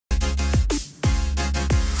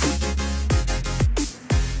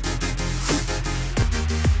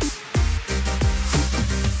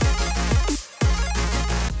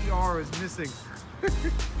missing.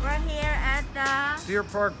 We're here at the Deer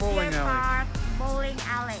Park Bowling Alley. Park Bowling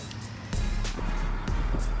Alley.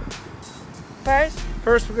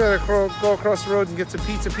 First we gotta go across the road and get some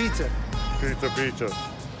pizza. Pizza.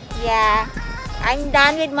 Yeah, I'm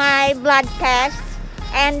done with my blood test,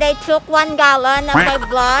 and they took 1 gallon of my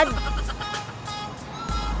blood.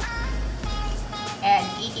 And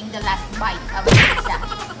eating the last bite of the pizza.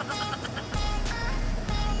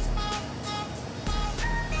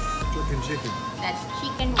 Chicken. That's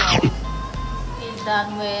chicken roll. He's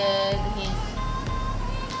done with his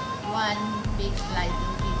 1 big slice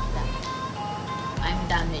of pizza. I'm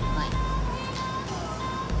done with mine.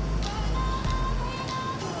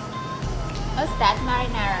 What's that,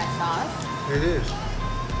 marinara sauce? It is.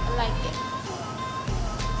 I like it.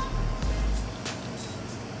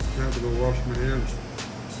 I have to go wash my hands.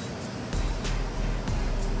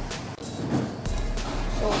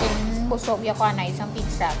 So, kung busog ako na isang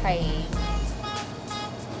pizza kay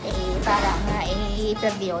parang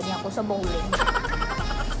i-perdiyo niya ako sa bowling.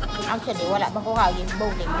 Actually, wala ba ko kaging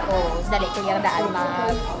bowling ko. Dali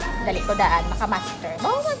ko daan makamaster.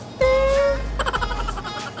 Master!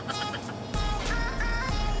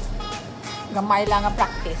 Gamay lang ang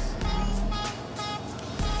practice.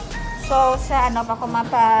 So, sa ano pa ko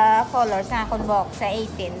mapa-color sa akong box sa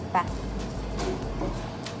 18 pa.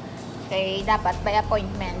 Kaya dapat by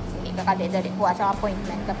appointment. Hindi ka kadidali kuha sa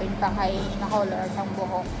appointment kapin pa kay na-color ng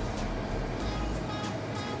buhok.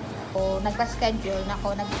 So, nagpa-schedule na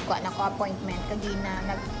ako, nagkuha na ako appointment. Kagina,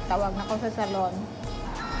 nagtawag na ako sa salon.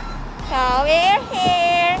 So, we're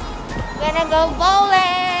here. Gonna go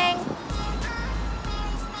bowling.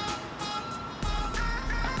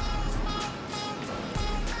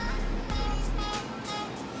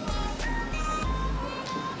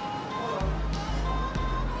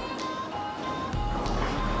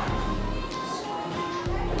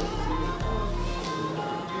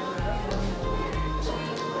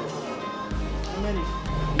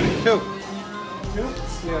 Two.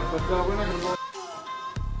 Yeah, but we're not gonna go.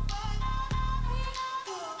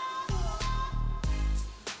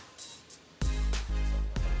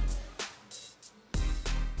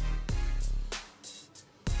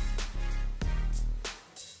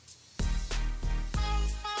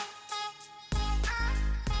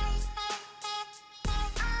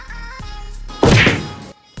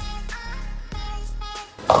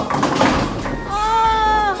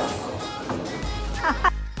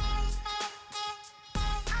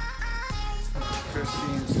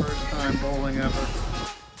 Christine's first time bowling ever.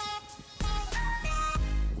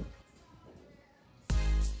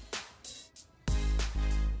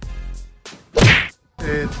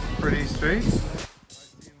 It's pretty straight.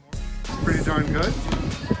 It's pretty darn good.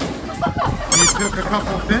 You took a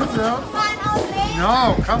couple pins out.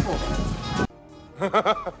 No, couple.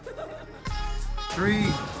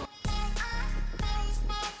 3.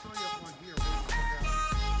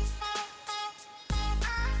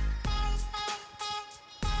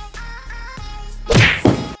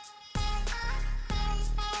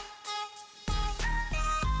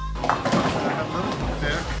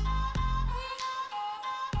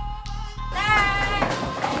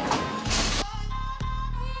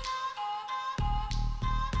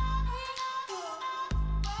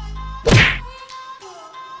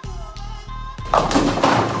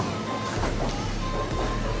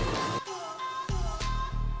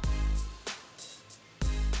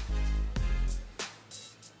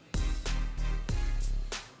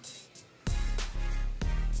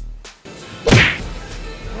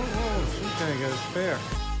 Okay, got a spare.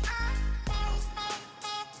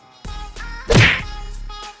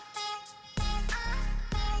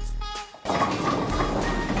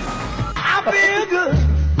 I feel good.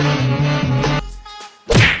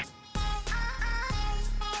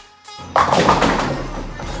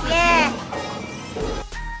 Yeah.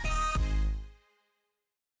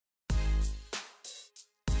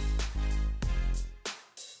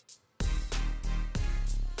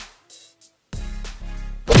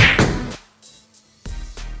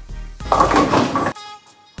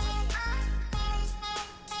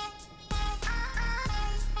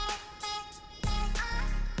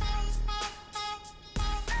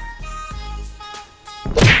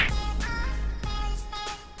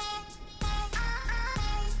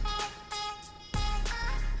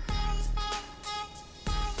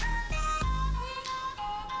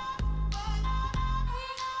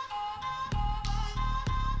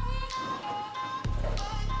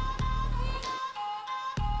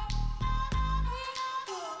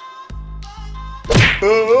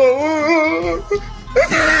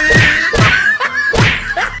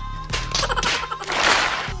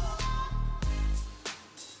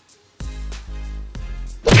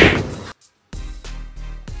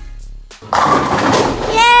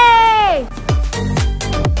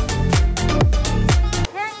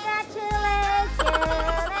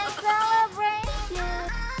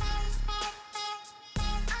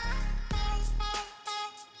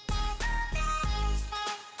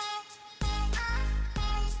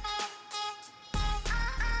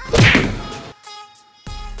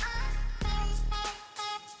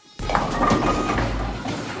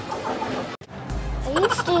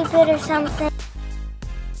 outfit or something.